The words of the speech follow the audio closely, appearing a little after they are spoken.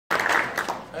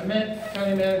I met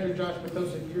County Manager Josh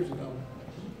Potosek years ago.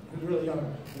 He was really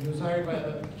young. He was hired by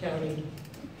the county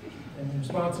and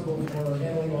responsible for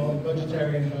handling all the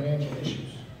budgetary and financial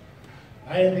issues.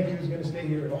 I didn't think he was going to stay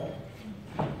here at all.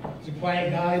 He's a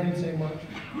quiet guy, didn't say much,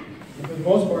 and for the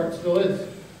most part still is.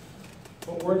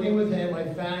 But working with him,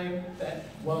 I found that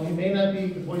while he may not be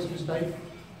the boisterous type,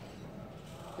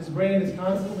 his brain is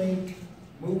constantly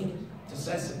moving, it's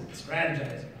assessing, it's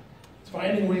strategizing. It's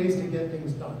finding ways to get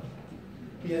things done.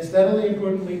 He has steadily and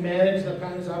prudently managed the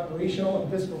county's operational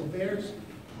and fiscal affairs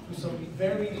through some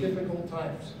very difficult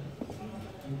times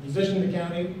and positioned the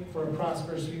county for a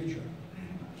prosperous future.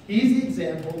 He's the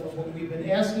example of what we've been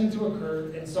asking to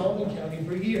occur in Sullivan County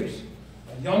for years.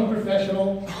 A young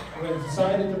professional who has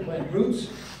decided to plant roots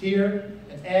here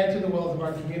and add to the wealth of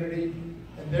our community,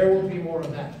 and there will be more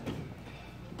of that.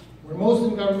 Where most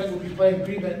in government will be playing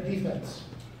prevent defense.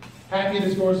 Happy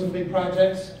to score some big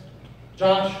projects,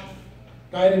 Josh,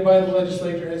 guided by the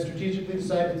legislature, has strategically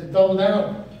decided to double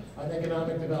down on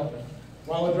economic development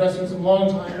while addressing some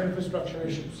long-time infrastructure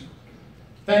issues.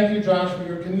 Thank you, Josh, for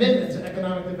your commitment to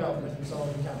economic development in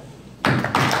Sullivan County.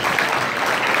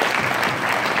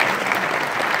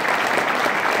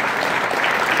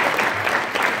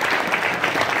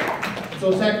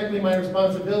 So technically, my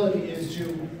responsibility is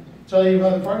to tell you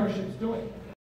how the partnership is doing.